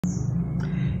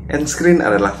Endscreen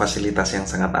adalah fasilitas yang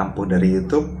sangat ampuh dari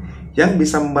YouTube yang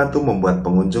bisa membantu membuat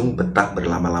pengunjung betah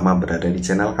berlama-lama berada di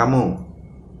channel kamu.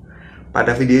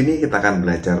 Pada video ini kita akan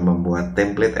belajar membuat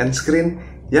template Endscreen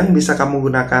yang bisa kamu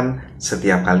gunakan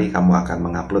setiap kali kamu akan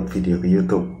mengupload video ke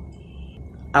YouTube.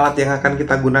 Alat yang akan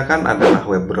kita gunakan adalah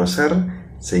web browser,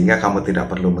 sehingga kamu tidak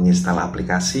perlu menginstal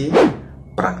aplikasi,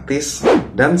 praktis,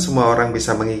 dan semua orang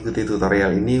bisa mengikuti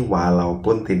tutorial ini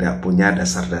walaupun tidak punya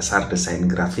dasar-dasar desain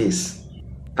grafis.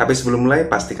 Tapi sebelum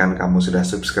mulai, pastikan kamu sudah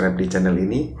subscribe di channel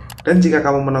ini, dan jika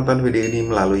kamu menonton video ini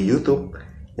melalui YouTube,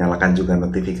 nyalakan juga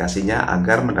notifikasinya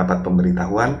agar mendapat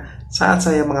pemberitahuan saat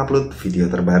saya mengupload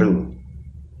video terbaru.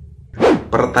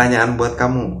 Pertanyaan buat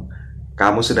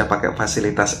kamu sudah pakai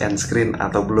fasilitas Endscreen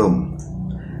atau belum?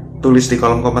 Tulis di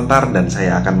kolom komentar dan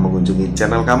saya akan mengunjungi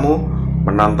channel kamu,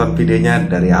 menonton videonya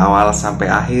dari awal sampai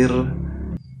akhir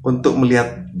untuk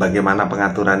melihat bagaimana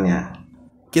pengaturannya.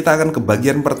 Kita akan ke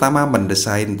bagian pertama,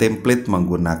 mendesain template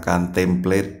menggunakan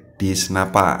template di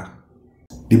Snappa.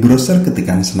 Di browser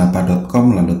ketikkan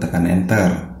snappa.com lalu tekan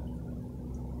enter.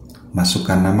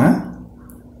 Masukkan nama,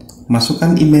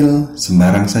 masukkan email,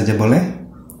 sembarang saja boleh.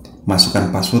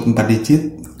 Masukkan password 4 digit,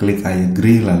 klik I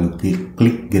agree lalu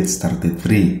klik get started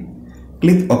free.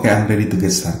 Klik OK, I'm ready to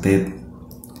get started.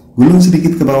 Gulung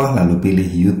sedikit ke bawah lalu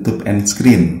pilih YouTube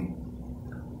Endscreen.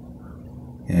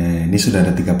 Ini sudah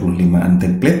ada 35an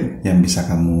template yang bisa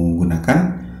kamu gunakan.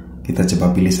 Kita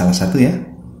coba pilih salah satu ya.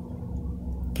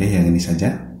 Oke, yang ini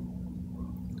saja.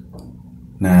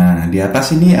 Nah, di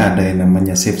atas ini ada yang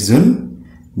namanya save zone.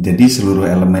 Jadi seluruh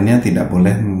elemennya tidak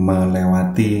boleh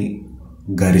melewati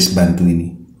garis bantu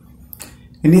ini.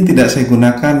 Ini tidak saya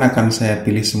gunakan, akan saya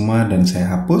pilih semua dan saya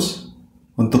hapus.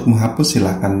 Untuk menghapus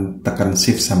silahkan tekan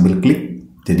shift sambil klik.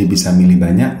 Jadi bisa milih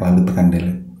banyak lalu tekan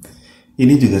delete.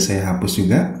 Ini juga saya hapus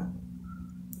juga.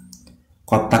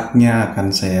 Kotaknya akan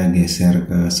saya geser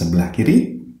ke sebelah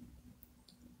kiri.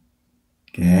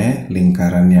 Oke,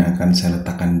 lingkarannya akan saya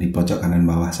letakkan di pojok kanan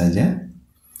bawah saja.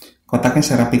 Kotaknya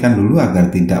saya rapikan dulu agar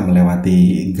tidak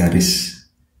melewati garis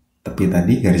tepi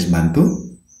tadi, garis bantu.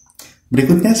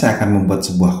 Berikutnya saya akan membuat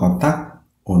sebuah kotak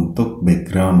untuk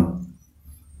background.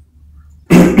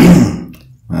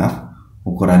 Maaf,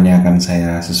 ukurannya akan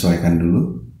saya sesuaikan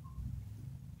dulu.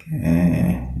 Oke,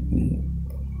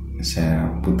 saya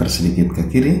putar sedikit ke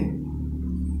kiri.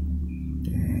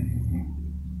 Oke.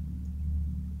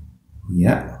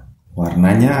 Ya,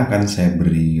 warnanya akan saya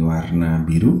beri warna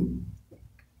biru.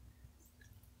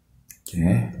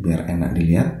 Oke, biar enak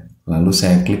dilihat. Lalu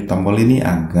saya klik tombol ini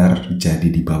agar jadi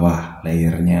di bawah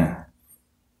layernya.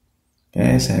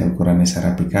 Oke, saya ukurannya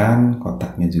saya rapikan,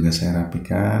 kotaknya juga saya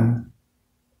rapikan.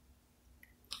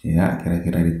 Ya,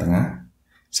 kira-kira di tengah.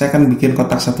 Saya akan bikin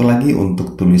kotak satu lagi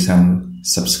untuk tulisan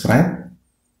subscribe.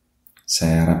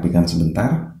 Saya rapikan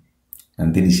sebentar.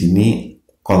 Nanti di sini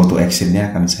call to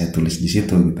action-nya akan saya tulis di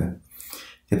situ gitu.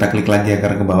 Kita klik lagi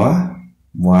agar ke bawah.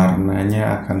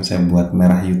 Warnanya akan saya buat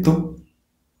merah YouTube.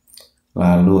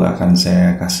 Lalu akan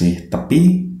saya kasih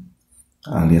tepi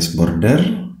alias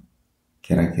border.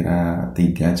 Kira-kira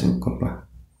 3 cukup lah.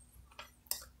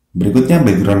 Berikutnya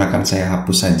background akan saya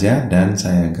hapus saja dan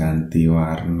saya ganti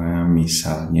warna,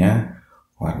 misalnya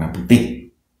warna putih,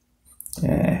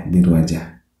 biru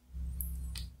aja.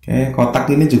 Oke, kotak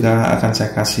ini juga akan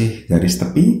saya kasih garis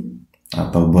tepi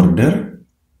atau border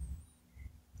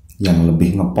yang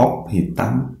lebih ngepop,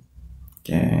 hitam.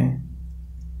 Oke.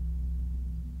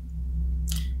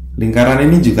 Lingkaran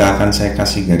ini juga akan saya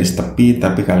kasih garis tepi,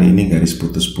 tapi kali ini garis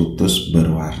putus-putus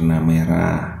berwarna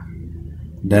merah.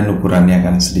 Dan ukurannya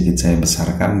akan sedikit saya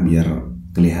besarkan biar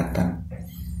kelihatan.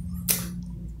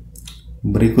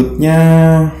 Berikutnya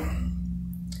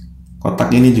kotak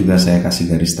ini juga saya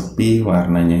kasih garis tepi,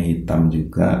 warnanya hitam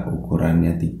juga,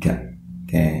 ukurannya 3.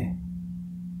 Oke.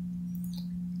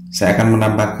 Saya akan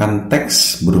menambahkan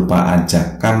teks berupa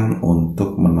ajakan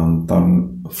untuk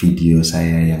menonton video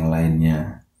saya yang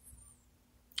lainnya.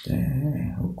 Oke,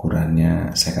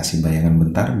 ukurannya saya kasih bayangan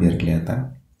bentar biar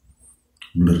kelihatan.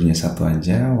 Blurnya 1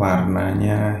 aja,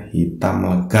 warnanya hitam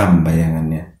legam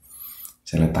bayangannya.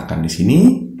 Saya letakkan di sini.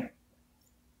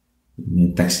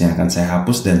 Ini teksnya akan saya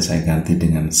hapus dan saya ganti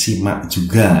dengan simak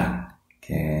juga.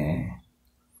 Oke.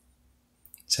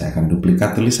 Saya akan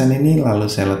duplikat tulisan ini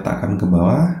lalu saya letakkan ke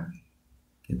bawah.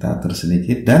 Kita atur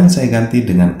sedikit dan saya ganti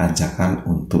dengan ajakan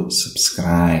untuk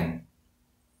subscribe.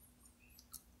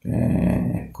 Oke,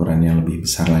 ukurannya lebih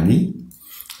besar lagi.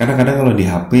 Kadang-kadang kalau di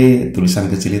HP tulisan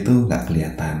kecil itu nggak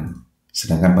kelihatan.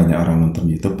 Sedangkan banyak orang nonton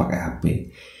YouTube pakai HP.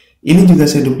 Ini juga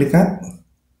saya duplikat.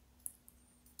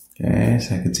 Oke,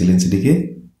 saya kecilin sedikit.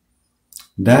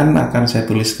 Dan akan saya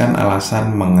tuliskan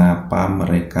alasan mengapa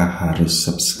mereka harus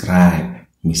subscribe.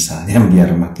 misalnya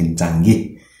biar makin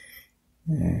canggih.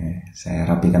 Saya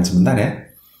rapikan sebentar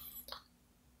ya.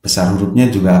 Besar hurufnya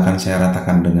juga akan saya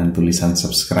ratakan dengan tulisan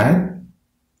subscribe.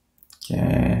 Oke,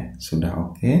 sudah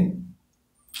oke.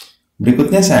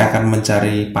 Berikutnya saya akan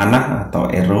mencari panah atau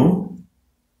arrow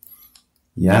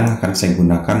yang akan saya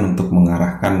gunakan untuk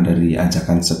mengarahkan dari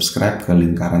ajakan subscribe ke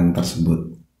lingkaran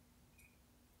tersebut.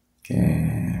 Oke,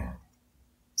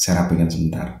 saya rapikan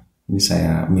sebentar. Ini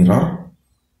saya mirror.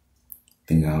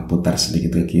 Tinggal putar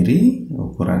sedikit ke kiri.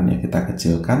 Ukurannya kita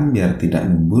kecilkan biar tidak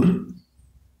ngebur.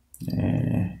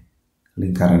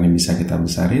 Lingkarannya bisa kita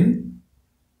besarin.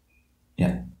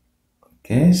 Ya,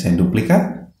 oke, saya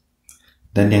duplikat.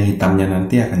 Dan yang hitamnya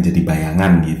nanti akan jadi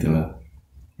bayangan gitu loh.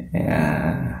 Ya,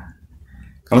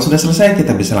 kalau sudah selesai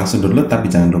kita bisa langsung download, tapi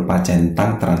jangan lupa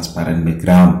centang transparent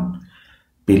background.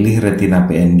 Pilih retina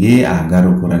PNG agar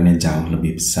ukurannya jauh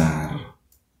lebih besar.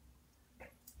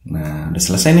 Nah, udah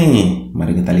selesai nih.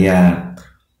 Mari kita lihat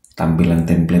tampilan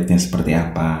template-nya seperti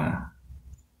apa.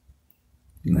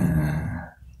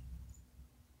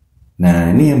 Nah,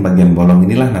 ini yang bagian bolong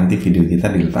inilah nanti video kita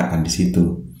diletakkan di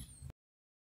situ.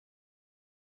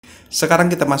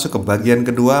 Sekarang kita masuk ke bagian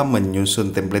kedua,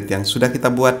 menyusun template yang sudah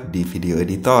kita buat di video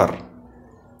editor.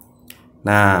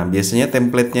 Nah, biasanya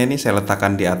template-nya ini saya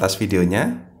letakkan di atas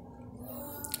videonya.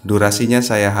 Durasinya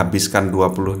saya habiskan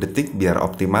 20 detik biar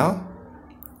optimal.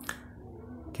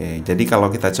 Oke, jadi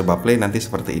kalau kita coba play nanti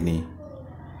seperti ini.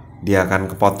 Dia akan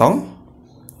kepotong.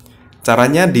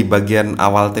 Caranya di bagian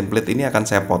awal template ini akan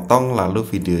saya potong, lalu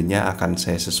videonya akan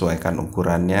saya sesuaikan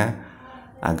ukurannya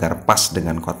agar pas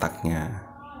dengan kotaknya.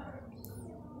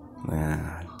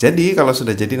 Nah, jadi kalau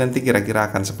sudah jadi nanti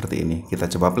kira-kira akan seperti ini. Kita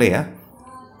coba play ya.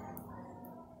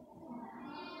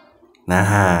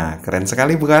 Nah, keren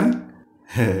sekali bukan?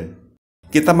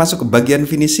 Kita masuk ke bagian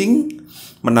finishing,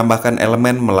 menambahkan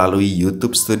elemen melalui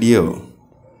YouTube Studio.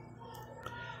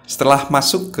 Setelah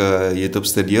masuk ke YouTube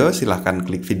Studio, silahkan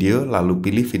klik video, lalu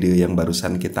pilih video yang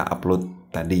barusan kita upload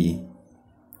tadi.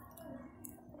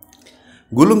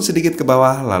 Gulung sedikit ke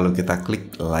bawah, lalu kita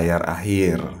klik layar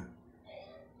akhir.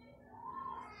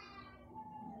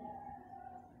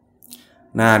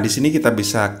 Nah, di sini kita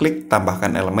bisa klik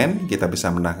tambahkan elemen, kita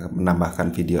bisa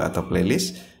menambahkan video atau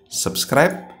playlist,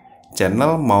 subscribe,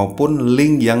 channel, maupun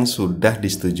link yang sudah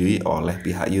disetujui oleh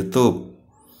pihak YouTube.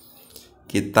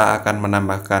 Kita akan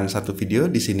menambahkan satu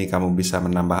video. Di sini kamu bisa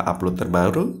menambah upload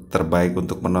terbaru, terbaik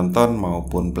untuk menonton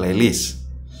maupun playlist.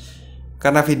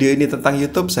 Karena video ini tentang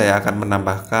YouTube, saya akan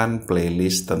menambahkan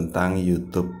playlist tentang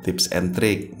YouTube tips and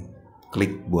trick.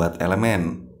 Klik buat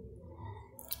elemen.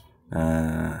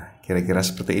 Nah, kira-kira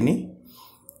seperti ini.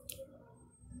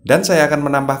 Dan saya akan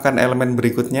menambahkan elemen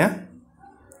berikutnya.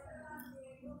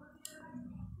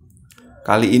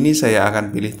 Kali ini saya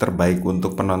akan pilih terbaik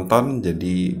untuk penonton,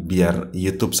 jadi biar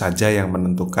YouTube saja yang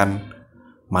menentukan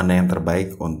mana yang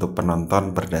terbaik untuk penonton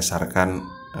berdasarkan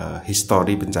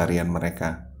histori pencarian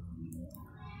mereka.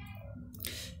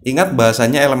 Ingat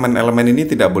bahasanya elemen-elemen ini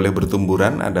tidak boleh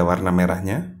bertumburan, ada warna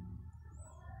merahnya.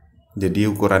 Jadi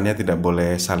ukurannya tidak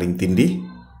boleh saling tindih.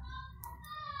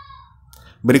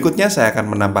 Berikutnya saya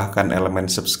akan menambahkan elemen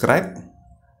subscribe.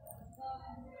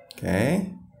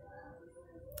 Oke.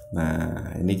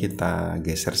 Nah, ini kita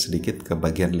geser sedikit ke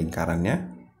bagian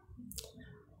lingkarannya.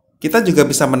 Kita juga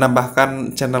bisa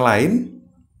menambahkan channel lain.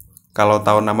 Kalau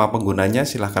tahu nama penggunanya,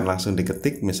 silahkan langsung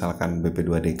diketik, misalkan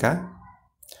BP2DK.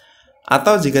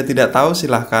 Atau jika tidak tahu,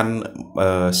 silahkan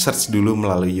search dulu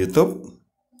melalui YouTube.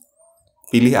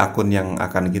 Pilih akun yang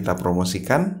akan kita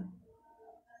promosikan.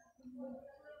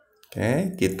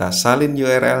 Oke, kita salin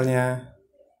URL-nya.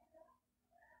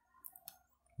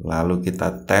 Lalu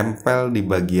kita tempel di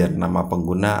bagian nama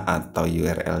pengguna atau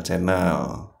URL channel.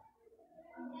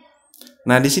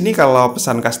 Nah, di sini kalau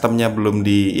pesan customnya belum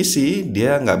diisi,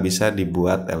 dia nggak bisa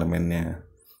dibuat elemennya.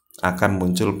 Akan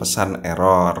muncul pesan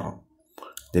error.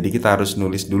 Jadi kita harus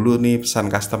nulis dulu nih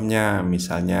pesan customnya.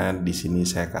 Misalnya di sini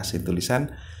saya kasih tulisan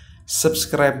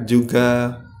subscribe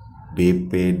juga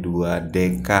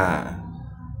BP2DK.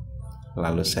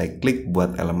 Lalu saya klik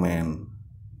buat elemen.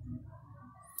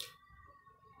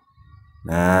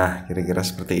 Nah, kira-kira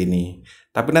seperti ini.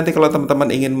 Tapi nanti kalau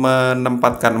teman-teman ingin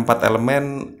menempatkan 4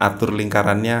 elemen, atur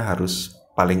lingkarannya harus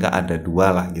paling nggak ada 2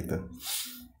 lah gitu.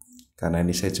 Karena ini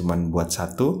saya cuma buat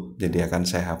 1, jadi akan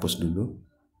saya hapus dulu.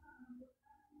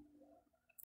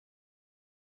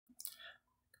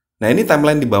 Nah, ini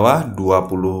timeline di bawah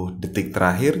 20 detik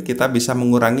terakhir. Kita bisa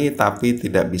mengurangi tapi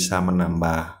tidak bisa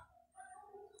menambah.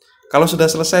 Kalau sudah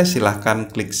selesai, silahkan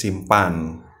klik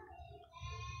simpan.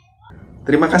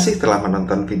 Terima kasih telah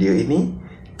menonton video ini.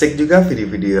 Cek juga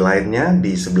video-video lainnya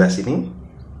di sebelah sini.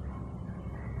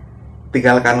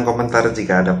 Tinggalkan komentar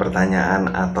jika ada pertanyaan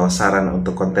atau saran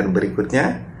untuk konten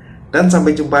berikutnya. Dan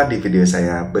sampai jumpa di video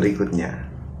saya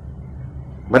berikutnya.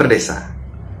 Merdesa,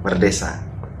 Merdesa,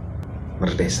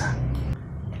 Merdesa.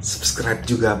 Subscribe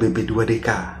juga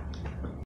BB2DK.